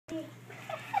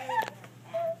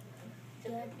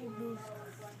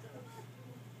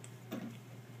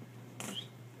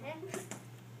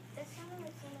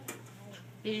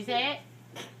Did you say it?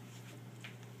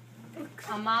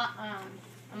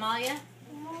 Amalia?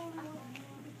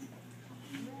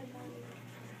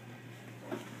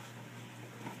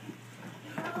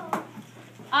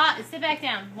 Sit back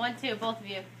down. 1, 2, both of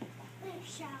you.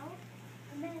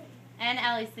 And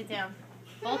Ellie, sit down.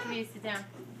 Both of you sit down.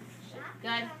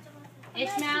 Good.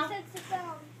 Ishmael?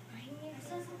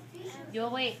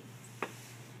 You'll wait.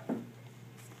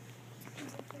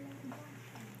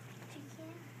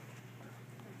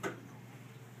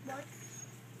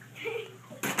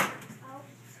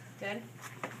 Good.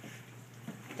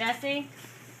 Jesse?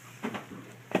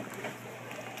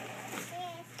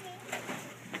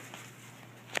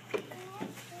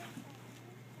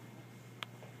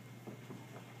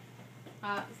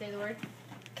 Say the word.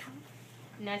 Count.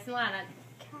 Nice and loud.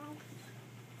 Count.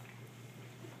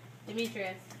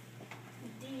 Demetrius.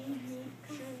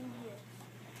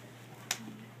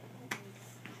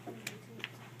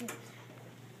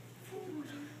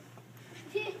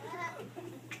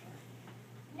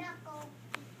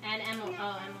 And Emily.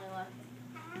 Oh, Emily left.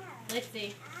 Let's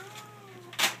see.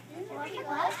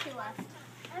 She left.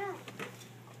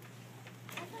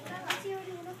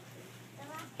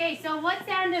 Okay, so what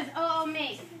sound does O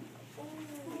make?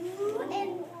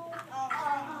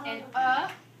 And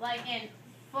like in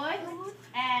foot,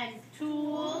 and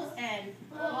tools, and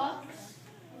books,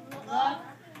 look,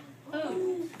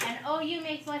 who. And OU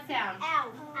makes what sound?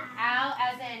 Ow. Ow,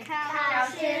 as in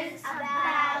couches,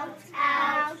 About.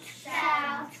 Out.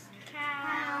 Shout.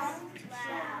 Count.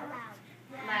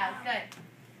 loud. Good.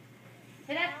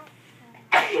 Sit up.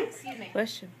 Excuse me.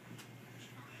 Question.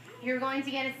 You're going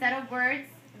to get a set of word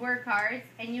cards,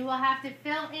 and you will have to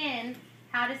fill in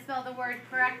how to spell the word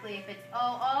correctly, if it's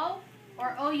O-O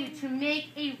or O-U, to make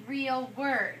a real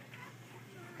word.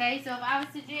 Okay, so if I was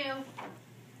to do,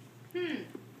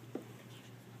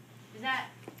 is that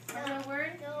a real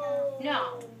word?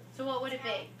 No. So what would it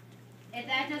be? If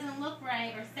that doesn't look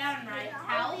right or sound right,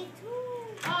 help.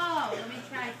 Oh, let me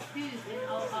try twos and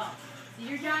O-O. So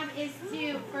your job is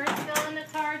to first fill in the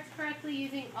cards correctly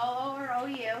using O-O or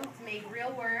O-U to make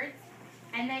real words,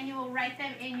 and then you will write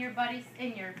them in your word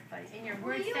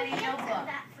study notebook.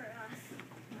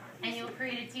 And you'll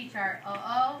create a T-chart,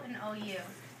 O-O and O-U,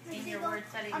 in your word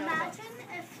study notebook. Imagine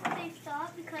if they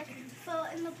thought, because fill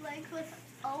in the blank with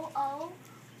O-O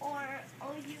or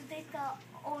O-U, they thought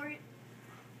or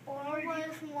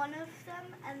was one of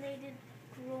them, and they did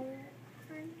grow.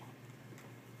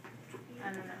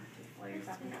 I don't know what you're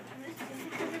talking about.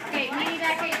 Okay, meet me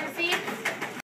back at your seats.